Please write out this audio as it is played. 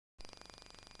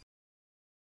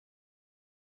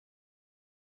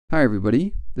Hi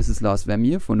everybody, this is Lars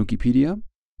Vemje for Nukepedia,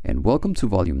 and welcome to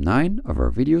Volume 9 of our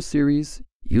video series,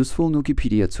 Useful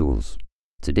Nukepedia Tools.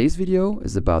 Today's video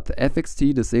is about the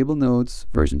FXT Disable Nodes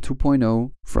version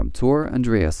 2.0 from Tor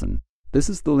Andreassen. This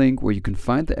is the link where you can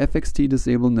find the FXT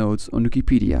Disable Nodes on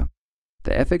Nukepedia.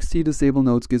 The FXT Disable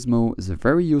Nodes gizmo is a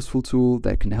very useful tool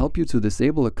that can help you to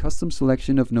disable a custom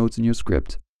selection of nodes in your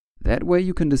script. That way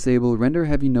you can disable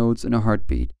render-heavy nodes in a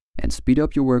heartbeat and speed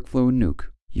up your workflow in Nuke.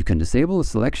 You can disable a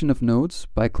selection of nodes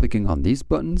by clicking on these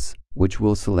buttons, which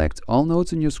will select all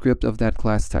nodes in your script of that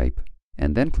class type,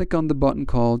 and then click on the button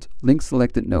called Link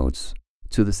Selected Nodes.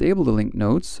 To disable the linked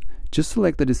nodes, just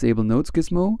select the Disable Nodes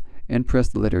gizmo and press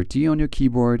the letter D on your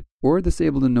keyboard, or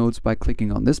disable the nodes by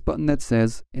clicking on this button that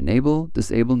says Enable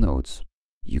Disable Nodes.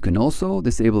 You can also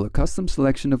disable a custom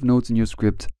selection of nodes in your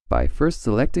script by first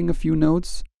selecting a few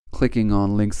nodes, clicking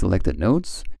on Link Selected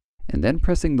Nodes, and then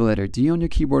pressing the letter D on your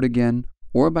keyboard again,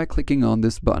 or by clicking on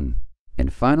this button.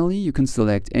 And finally, you can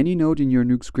select any node in your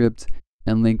Nuke script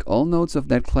and link all nodes of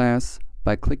that class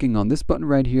by clicking on this button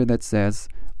right here that says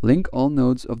Link All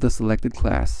Nodes of the selected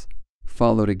class,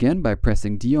 followed again by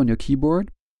pressing D on your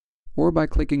keyboard, or by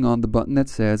clicking on the button that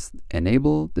says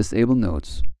Enable Disable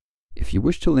Nodes. If you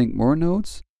wish to link more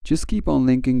nodes, just keep on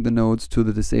linking the nodes to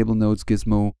the Disable Nodes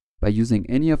gizmo by using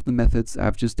any of the methods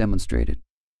I've just demonstrated.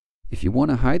 If you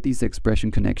want to hide these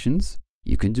expression connections,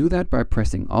 you can do that by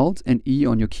pressing Alt and E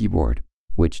on your keyboard,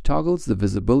 which toggles the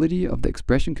visibility of the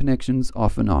expression connections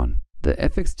off and on. The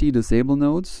FXT Disable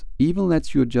Nodes even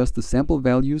lets you adjust the sample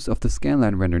values of the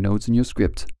scanline render nodes in your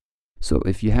script. So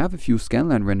if you have a few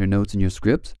scanline render nodes in your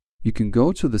script, you can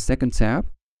go to the second tab,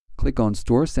 click on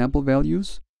Store Sample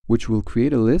Values, which will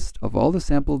create a list of all the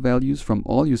sample values from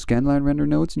all your scanline render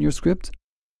nodes in your script,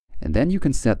 and then you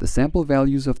can set the sample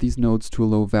values of these nodes to a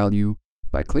low value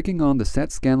by clicking on the Set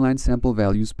Scanline Sample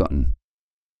Values button.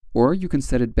 Or you can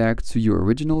set it back to your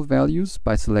original values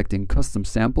by selecting Custom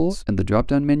Samples in the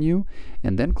drop-down menu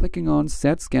and then clicking on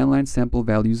Set Scanline Sample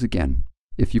Values again.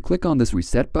 If you click on this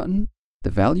Reset button, the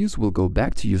values will go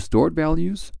back to your stored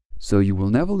values, so you will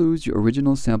never lose your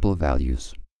original sample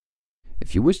values.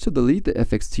 If you wish to delete the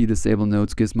FXT Disable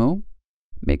Nodes gizmo,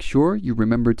 make sure you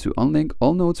remember to unlink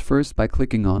all nodes first by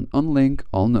clicking on Unlink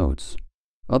All Nodes.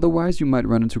 Otherwise, you might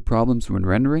run into problems when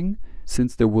rendering,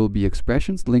 since there will be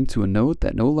expressions linked to a node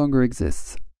that no longer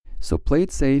exists. So play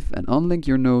it safe and unlink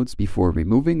your nodes before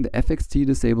removing the FXT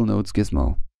Disable Nodes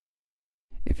gizmo.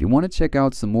 If you want to check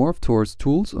out some more of Tor's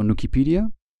tools on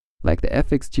Nukepedia, like the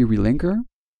FXT Relinker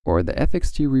or the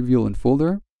FXT Reveal in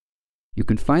Folder, you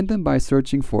can find them by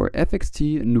searching for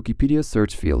FXT in Nukepedia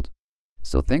search field.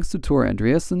 So thanks to Tor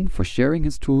Andreassen for sharing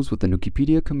his tools with the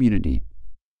Nukepedia community.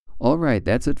 Alright,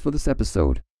 that's it for this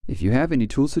episode. If you have any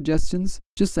tool suggestions,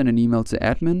 just send an email to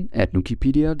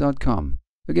admin@nukepedia.com.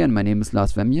 Again, my name is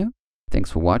Lars Vemje. Thanks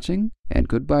for watching, and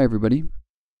goodbye everybody.